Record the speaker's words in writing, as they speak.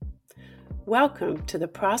Welcome to the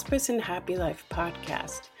Prosperous and Happy Life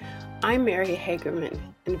podcast. I'm Mary Hagerman,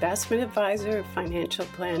 investment advisor, financial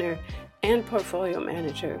planner, and portfolio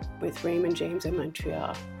manager with Raymond James in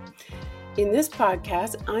Montreal. In this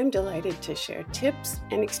podcast, I'm delighted to share tips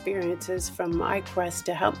and experiences from my quest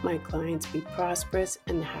to help my clients be prosperous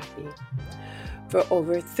and happy. For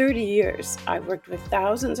over 30 years, I've worked with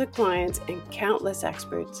thousands of clients and countless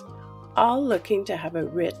experts, all looking to have a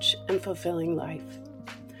rich and fulfilling life.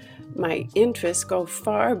 My interests go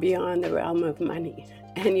far beyond the realm of money,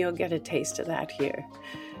 and you'll get a taste of that here.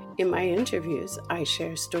 In my interviews, I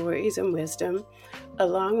share stories and wisdom,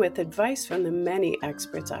 along with advice from the many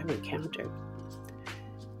experts I've encountered.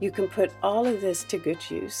 You can put all of this to good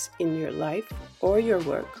use in your life or your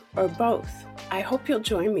work, or both. I hope you'll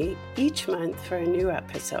join me each month for a new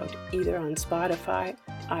episode, either on Spotify,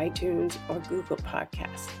 iTunes, or Google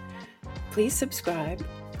Podcasts. Please subscribe,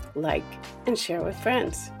 like, and share with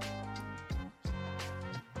friends.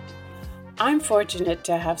 I'm fortunate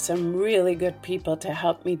to have some really good people to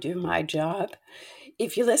help me do my job.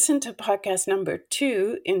 If you listen to podcast number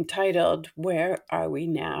 2, entitled Where Are We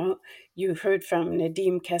Now?, you heard from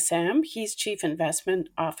Nadeem Kassam. He's Chief Investment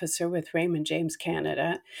Officer with Raymond James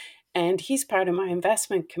Canada, and he's part of my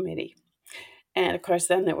investment committee. And of course,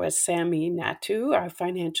 then there was Sami Natu, our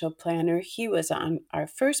financial planner. He was on our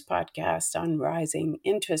first podcast on rising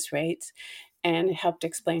interest rates and helped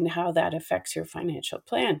explain how that affects your financial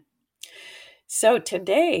plan. So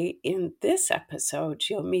today, in this episode,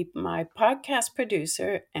 you'll meet my podcast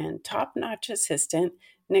producer and top-notch assistant,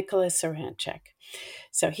 Nicholas Saranchek.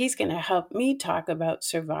 So he's going to help me talk about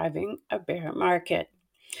surviving a bear market.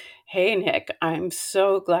 Hey, Nick, I'm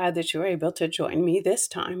so glad that you were able to join me this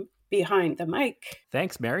time behind the mic.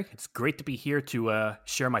 Thanks, Mary. It's great to be here to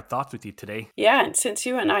share my thoughts with you today. Yeah, and since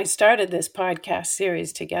you and I started this podcast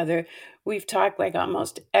series together, we've talked like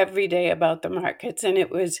almost every day about the markets, and it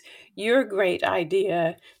was your great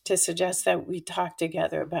idea to suggest that we talk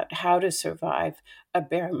together about how to survive a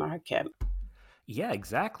bear market. Yeah,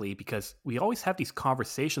 exactly, because we always have these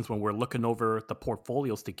conversations when we're looking over the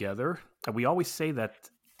portfolios together, and we always say that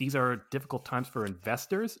these are difficult times for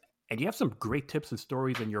investors, and you have some great tips and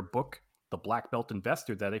stories in your book, The Black Belt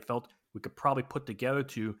Investor, that I felt we could probably put together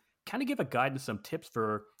to kind of give a guide and some tips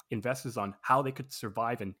for investors on how they could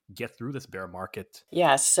survive and get through this bear market.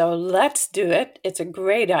 Yeah, so let's do it. It's a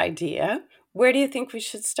great idea. Where do you think we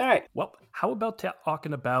should start? Well, how about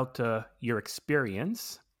talking about your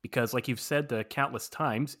experience? Because like you've said countless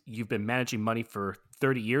times, you've been managing money for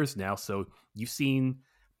 30 years now, so you've seen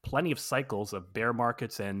plenty of cycles of bear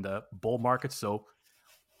markets and bull markets. So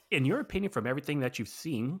in your opinion, from everything that you've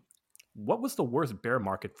seen, what was the worst bear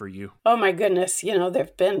market for you? Oh my goodness,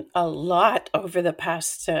 there've been a lot over the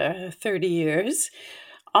past 30 years,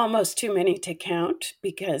 almost too many to count,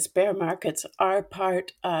 because bear markets are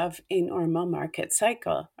part of a normal market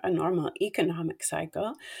cycle, a normal economic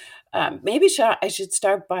cycle. Maybe I should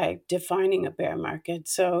start by defining a bear market.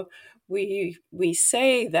 So we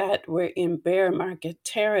say that we're in bear market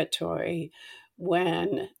territory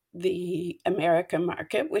when the American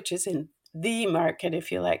market, which is in the market,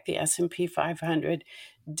 if you like, the S&P 500,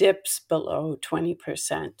 dips below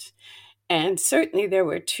 20%. And certainly there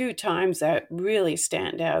were 2 times that really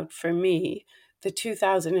stand out for me: the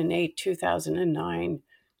 2008-2009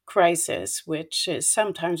 crisis, which is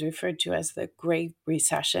sometimes referred to as the Great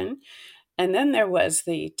Recession. And then there was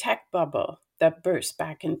the tech bubble that burst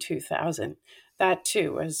back in 2000. That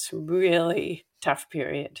too was really tough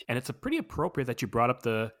period. And it's a pretty appropriate that you brought up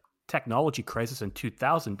the technology crisis in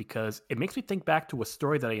 2000, because it makes me think back to a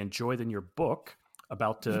story that I enjoyed in your book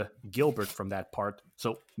about Gilbert from that part.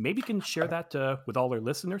 So maybe you can share that with all our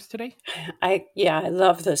listeners today. I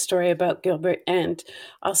love the story about Gilbert. And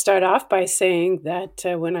I'll start off by saying that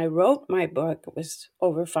when I wrote my book, it was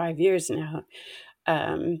over 5 years now,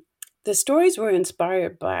 the stories were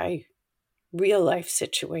inspired by real life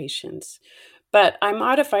situations. But I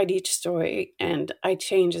modified each story and I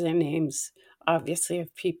changed the names, obviously,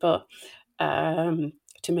 of people to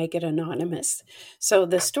make it anonymous. So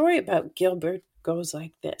the story about Gilbert goes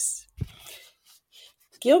like this.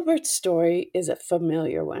 Gilbert's story is a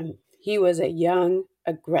familiar one. He was a young,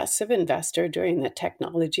 aggressive investor during the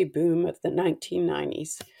technology boom of the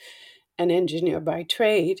 1990s. An engineer by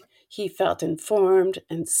trade, he felt informed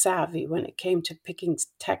and savvy when it came to picking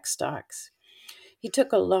tech stocks. He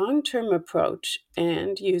took a long-term approach,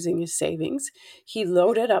 and using his savings, he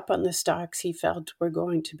loaded up on the stocks he felt were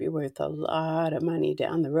going to be worth a lot of money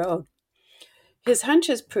down the road. His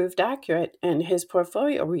hunches proved accurate, and his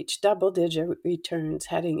portfolio reached double-digit returns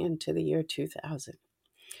heading into the year 2000.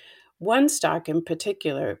 One stock in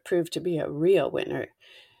particular proved to be a real winner.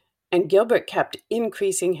 and Gilbert kept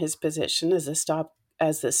increasing his position as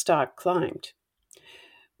the stock climbed.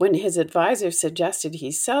 When his advisor suggested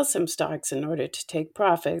he sell some stocks in order to take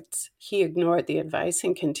profits, he ignored the advice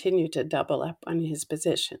and continued to double up on his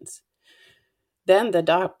positions. Then the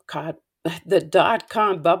dot-com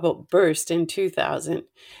bubble burst in 2000,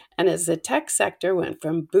 and as the tech sector went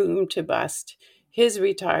from boom to bust, his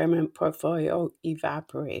retirement portfolio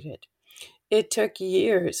evaporated. It took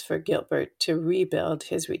years for Gilbert to rebuild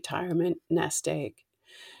his retirement nest egg.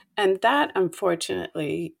 And that,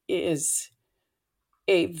 unfortunately, is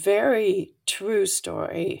a very true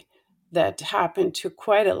story that happened to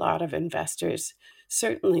quite a lot of investors,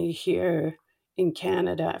 certainly here in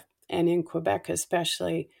Canada and in Quebec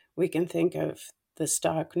especially. We can think of the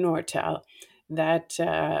stock Nortel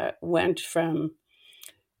that went from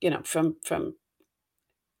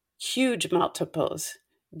huge multiples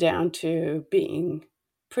down to being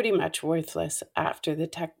pretty much worthless after the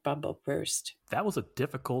tech bubble burst. That was a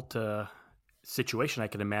difficult situation I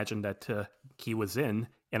can imagine that he was in.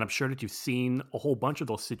 And I'm sure that you've seen a whole bunch of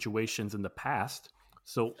those situations in the past.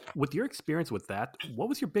 So with your experience with that, what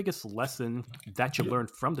was your biggest lesson that you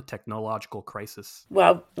learned from the technological crisis?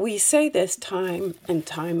 Well, we say this time and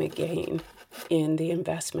time again in the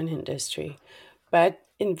investment industry, but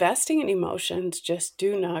investing and emotions just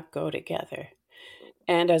do not go together.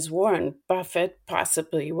 And as Warren Buffett,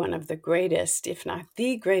 possibly one of the greatest, if not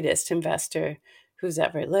the greatest investor who's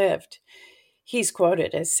ever lived, he's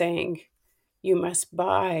quoted as saying, "You must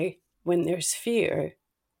buy when there's fear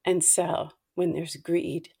and sell when there's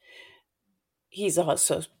greed." He's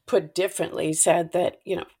also put differently said that,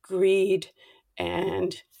 greed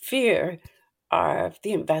and fear are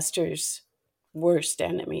the investor's worst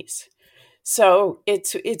enemies. So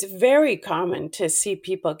it's very common to see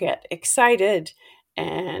people get excited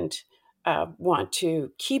and want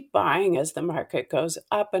to keep buying as the market goes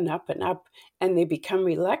up and up and up, and they become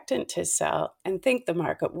reluctant to sell and think the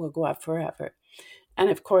market will go up forever. And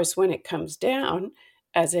of course, when it comes down,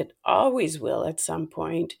 as it always will at some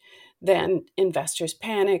point, then investors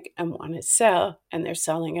panic and want to sell, and they're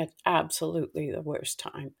selling at absolutely the worst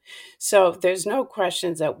time. So there's no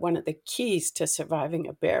question that one of the keys to surviving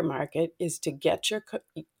a bear market is to get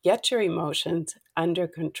your emotions under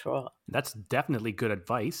control. That's definitely good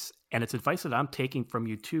advice. And it's advice that I'm taking from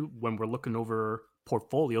you too when we're looking over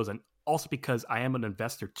portfolios, and also because I am an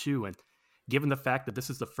investor too. And given the fact that this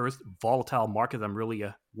is the first volatile market I'm really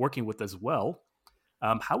working with as well,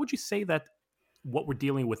 how would you say that what we're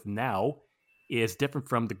dealing with now is different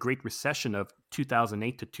from the Great Recession of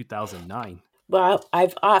 2008 to 2009? Well,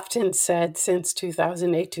 I've often said since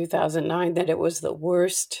 2008, 2009 that it was the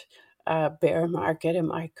worst bear market in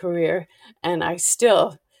my career. And I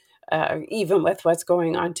still, even with what's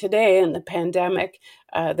going on today and the pandemic,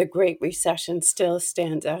 the Great Recession still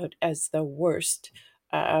stands out as the worst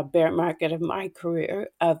bear market of my career,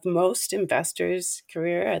 of most investors'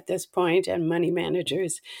 career at this point, and money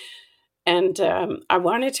managers. And I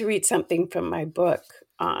wanted to read something from my book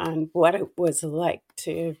on what it was like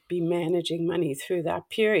to be managing money through that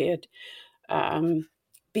period,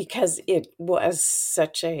 because it was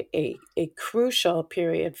such a crucial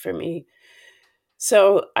period for me.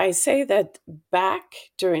 So I say that back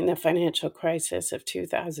during the financial crisis of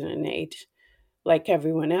 2008, like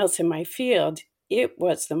everyone else in my field, it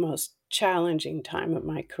was the most challenging time of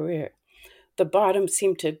my career. The bottom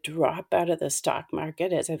seemed to drop out of the stock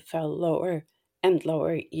market as it fell lower and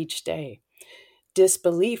lower each day.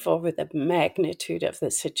 Disbelief over the magnitude of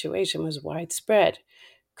the situation was widespread.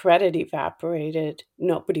 Credit evaporated.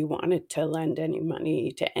 Nobody wanted to lend any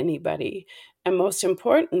money to anybody. And most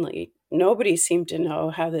importantly, nobody seemed to know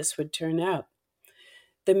how this would turn out.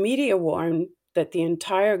 The media warned that the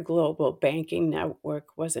entire global banking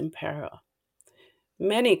network was in peril.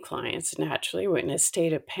 Many clients, naturally, were in a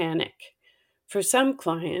state of panic. For some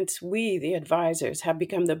clients, we, the advisors, have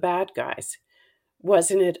become the bad guys.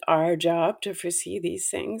 Wasn't it our job to foresee these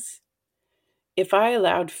things? If I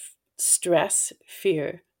allowed stress,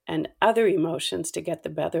 fear, and other emotions to get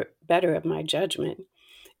the better of my judgment,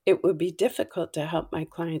 it would be difficult to help my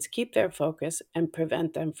clients keep their focus and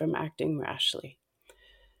prevent them from acting rashly.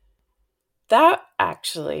 That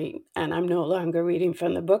actually, and I'm no longer reading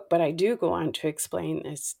from the book, but I do go on to explain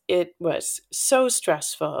this, it was so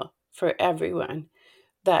stressful for everyone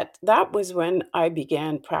that was when I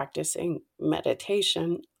began practicing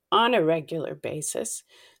meditation on a regular basis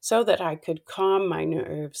so that I could calm my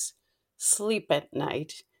nerves, sleep at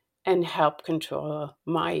night, and help control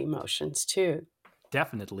my emotions too.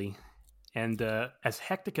 Definitely. And as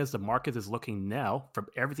hectic as the market is looking now, from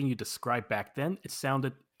everything you described back then, it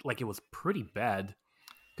sounded like it was pretty bad.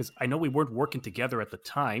 Because I know we weren't working together at the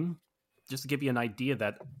time, just to give you an idea,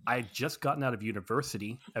 that I had just gotten out of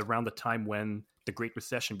university around the time when the Great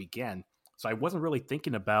Recession began. So I wasn't really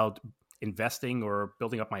thinking about investing or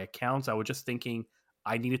building up my accounts. I was just thinking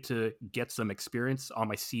I needed to get some experience on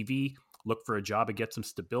my CV, look for a job, and get some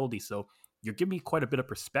stability. So you're giving me quite a bit of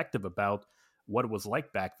perspective about what it was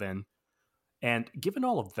like back then. And given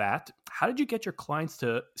all of that, how did you get your clients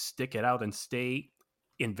to stick it out and stay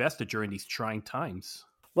invested during these trying times?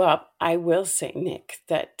 Well, I will say, Nick,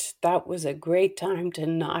 that was a great time to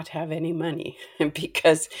not have any money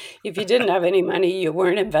because if you didn't have any money, you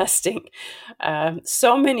weren't investing.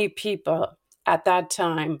 So many people at that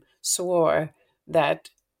time swore that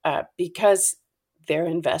because their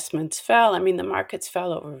investments fell, I mean, the markets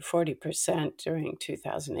fell over 40% during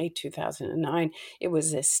 2008, 2009. It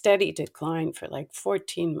was a steady decline for like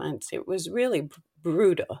 14 months. It was really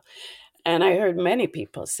brutal. And I heard many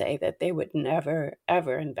people say that they would never,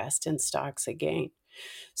 ever invest in stocks again.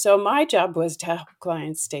 So my job was to help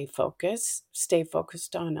clients stay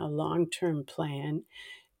focused on a long-term plan.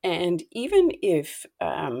 And even if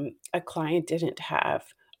a client didn't have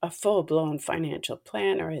a full-blown financial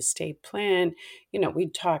plan or estate plan,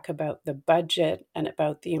 we'd talk about the budget and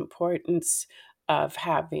about the importance of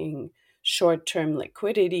having short-term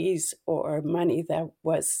liquidities or money that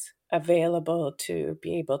was available to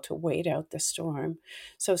be able to wait out the storm.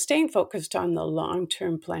 So staying focused on the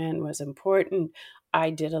long-term plan was important. I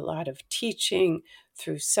did a lot of teaching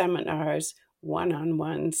through seminars,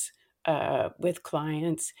 one-on-ones with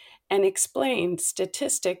clients, and explained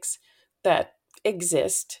statistics that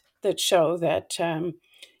exist that show that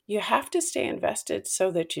you have to stay invested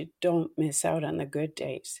so that you don't miss out on the good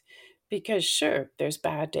days. Because sure, there's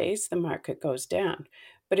bad days, the market goes down.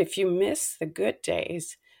 But if you miss the good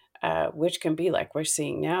days, which can be like we're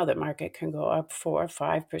seeing now, the market can go up 4 or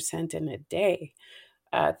 5% in a day.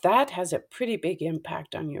 That has a pretty big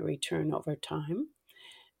impact on your return over time.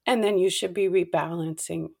 And then you should be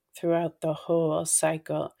rebalancing throughout the whole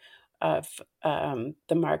cycle of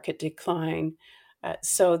the market decline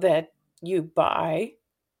so that you buy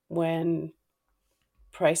when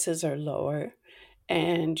prices are lower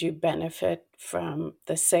and you benefit from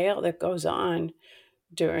the sale that goes on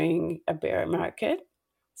during a bear market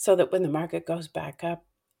so that when the market goes back up,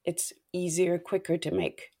 it's easier, quicker to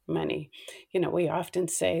make money. We often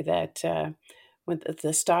say that when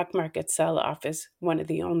the stock market sell-off is one of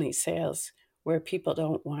the only sales where people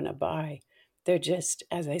don't want to buy. They're just,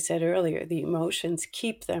 as I said earlier, the emotions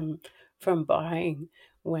keep them from buying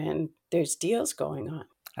when there's deals going on.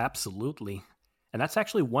 Absolutely. And that's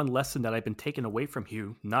actually one lesson that I've been taking away from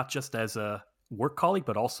you, not just as a work colleague,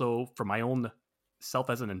 but also for my own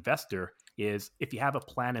self as an investor, is if you have a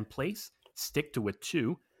plan in place, stick to it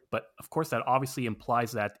too. But of course, that obviously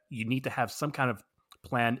implies that you need to have some kind of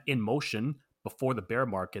plan in motion before the bear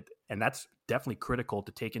market. And that's definitely critical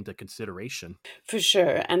to take into consideration. For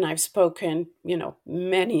sure. And I've spoken,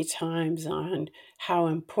 many times on how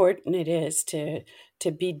important it is to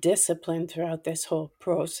be disciplined throughout this whole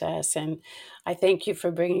process. And I thank you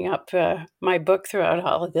for bringing up my book throughout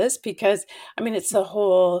all of this because, it's the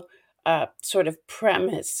whole sort of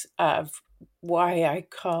premise of why I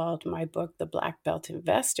called my book The Black Belt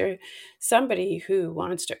Investor. Somebody who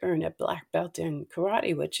wants to earn a black belt in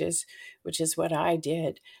karate, which is what I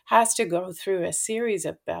did, has to go through a series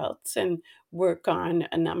of belts and work on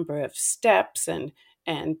a number of steps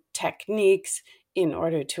and techniques in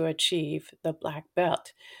order to achieve the black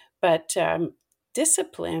belt. But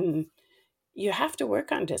discipline, you have to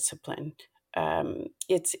work on discipline.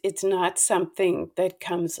 It's not something that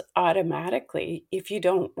comes automatically. If you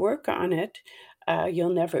don't work on it,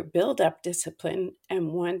 you'll never build up discipline.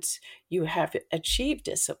 And once you have achieved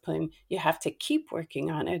discipline, you have to keep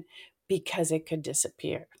working on it because it could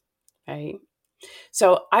disappear, right?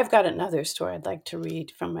 So I've got another story I'd like to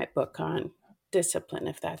read from my book on discipline,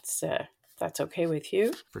 if that's okay with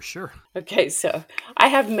you. For sure. Okay, so I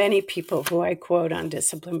have many people who I quote on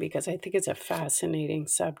discipline because I think it's a fascinating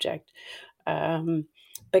subject.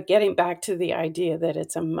 But getting back to the idea that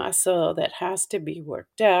it's a muscle that has to be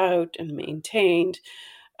worked out and maintained,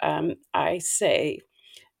 I say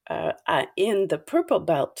in the purple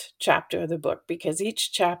belt chapter of the book, because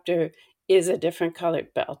each chapter is a different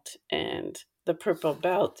colored belt, and the purple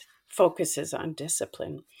belt focuses on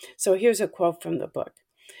discipline. So here's a quote from the book.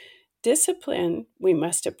 Discipline, we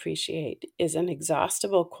must appreciate, is an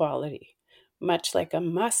exhaustible quality. Much like a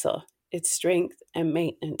muscle, its strength and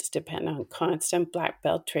maintenance depend on constant black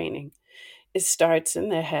belt training. It starts in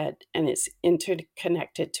the head and is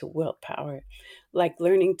interconnected to willpower, like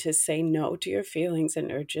learning to say no to your feelings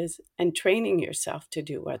and urges and training yourself to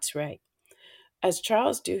do what's right. As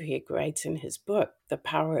Charles Duhigg writes in his book, The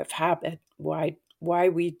Power of Habit, why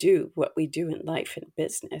we do what we do in life and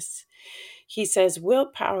business, he says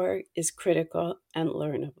willpower is critical and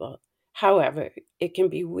learnable. However, it can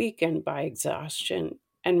be weakened by exhaustion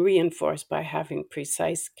and reinforced by having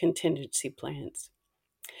precise contingency plans.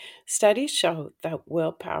 Studies show that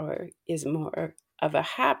willpower is more of a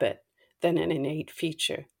habit than an innate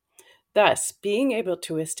feature. Thus, being able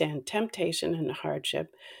to withstand temptation and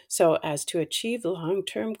hardship so as to achieve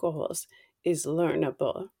long-term goals is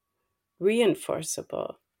learnable,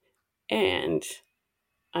 reinforceable, and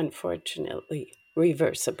unfortunately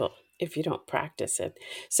reversible if you don't practice it.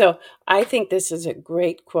 So I think this is a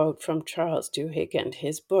great quote from Charles Duhigg and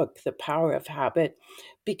his book, The Power of Habit,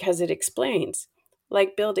 because it explains,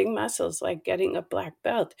 like building muscles, like getting a black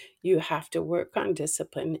belt, you have to work on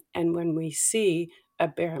discipline. And when we see a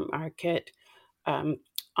bear market on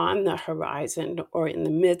the horizon or in the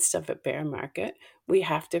midst of a bear market, we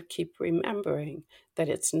have to keep remembering that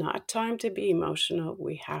it's not time to be emotional.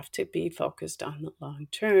 We have to be focused on the long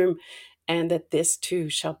term and that this too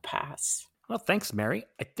shall pass. Well, thanks, Mary.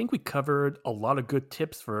 I think we covered a lot of good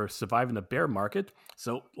tips for surviving the bear market.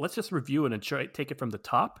 So let's just review and take it from the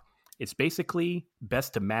top. It's basically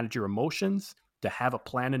best to manage your emotions, to have a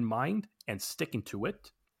plan in mind and sticking to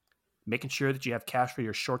it, making sure that you have cash for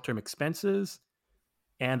your short-term expenses,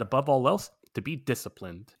 and above all else, to be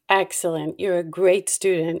disciplined. Excellent. You're a great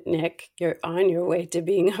student, Nick. You're on your way to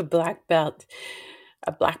being a black belt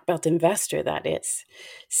investor, that is.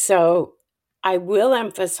 So I will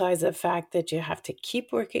emphasize the fact that you have to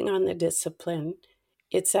keep working on the discipline.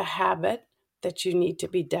 It's a habit that you need to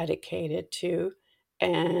be dedicated to,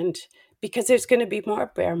 and because there's going to be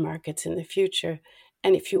more bear markets in the future.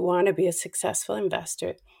 And if you want to be a successful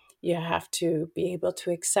investor, you have to be able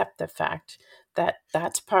to accept the fact that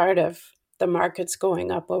that's part of the markets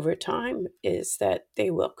going up over time, is that they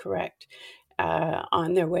will correct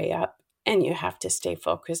on their way up, and you have to stay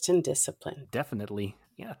focused and disciplined. Definitely.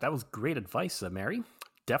 Yeah, that was great advice, Mary.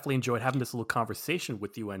 Definitely enjoyed having this little conversation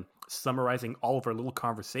with you and summarizing all of our little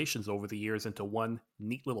conversations over the years into one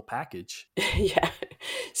neat little package. Yeah.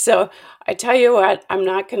 So I tell you what, I'm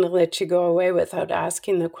not going to let you go away without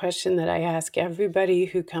asking the question that I ask everybody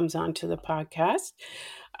who comes onto the podcast.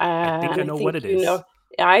 I think I know what it is.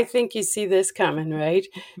 I think you see this coming, right?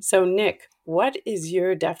 So, Nick, what is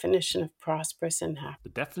your definition of prosperous and happy? The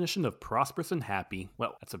definition of prosperous and happy?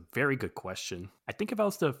 Well, that's a very good question. I think if I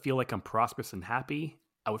was to feel like I'm prosperous and happy,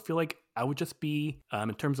 I would feel like I would just be,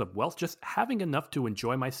 in terms of wealth, just having enough to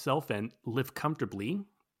enjoy myself and live comfortably,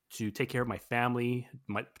 to take care of my family,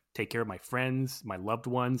 take care of my friends, my loved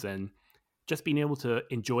ones, and just being able to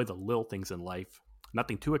enjoy the little things in life.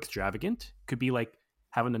 Nothing too extravagant. Could be like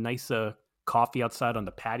having a nice coffee outside on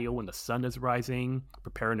the patio when the sun is rising,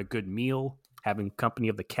 preparing a good meal, having company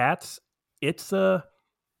of the cats. That's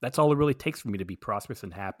all it really takes for me to be prosperous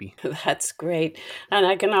and happy. That's great. And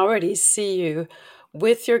I can already see you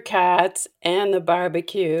with your cats and the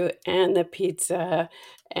barbecue and the pizza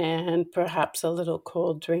and perhaps a little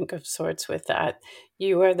cold drink of sorts with that.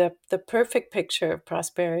 You are the perfect picture of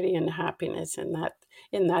prosperity and happiness in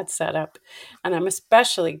that setup. And I'm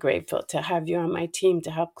especially grateful to have you on my team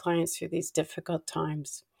to help clients through these difficult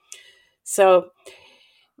times. So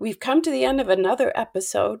we've come to the end of another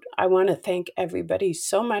episode. I want to thank everybody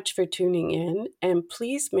so much for tuning in, and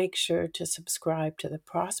please make sure to subscribe to the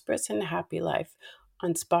Prosperous and Happy Life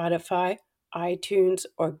on Spotify, iTunes,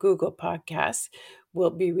 or Google Podcasts. We'll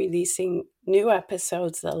be releasing new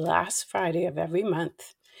episodes the last Friday of every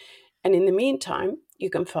month. And in the meantime, you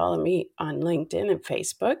can follow me on LinkedIn and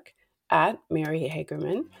Facebook at Mary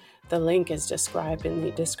Hagerman. The link is described in the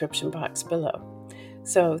description box below.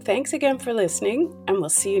 So thanks again for listening, and we'll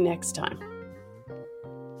see you next time.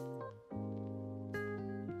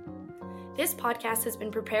 This podcast has been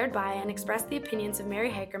prepared by and expressed the opinions of Mary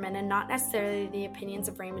Hagerman and not necessarily the opinions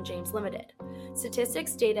of Raymond James Limited.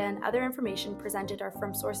 Statistics, data, and other information presented are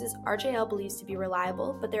from sources RJL believes to be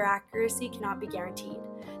reliable, but their accuracy cannot be guaranteed.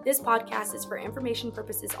 This podcast is for information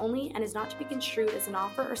purposes only and is not to be construed as an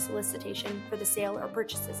offer or solicitation for the sale or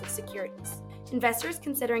purchases of securities. Investors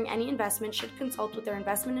considering any investment should consult with their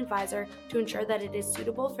investment advisor to ensure that it is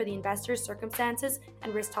suitable for the investor's circumstances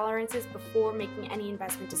and risk tolerances before making any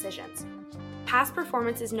investment decisions. Past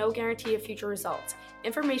performance is no guarantee of future results.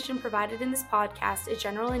 Information provided in this podcast is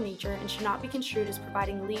general in nature and should not be construed as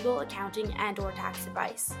providing legal, accounting, and/or tax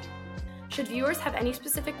advice. Should viewers have any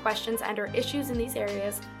specific questions and/or issues in these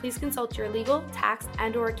areas, please consult your legal, tax,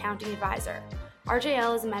 and/or accounting advisor.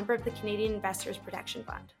 RJL is a member of the Canadian Investors Protection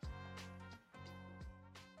Fund.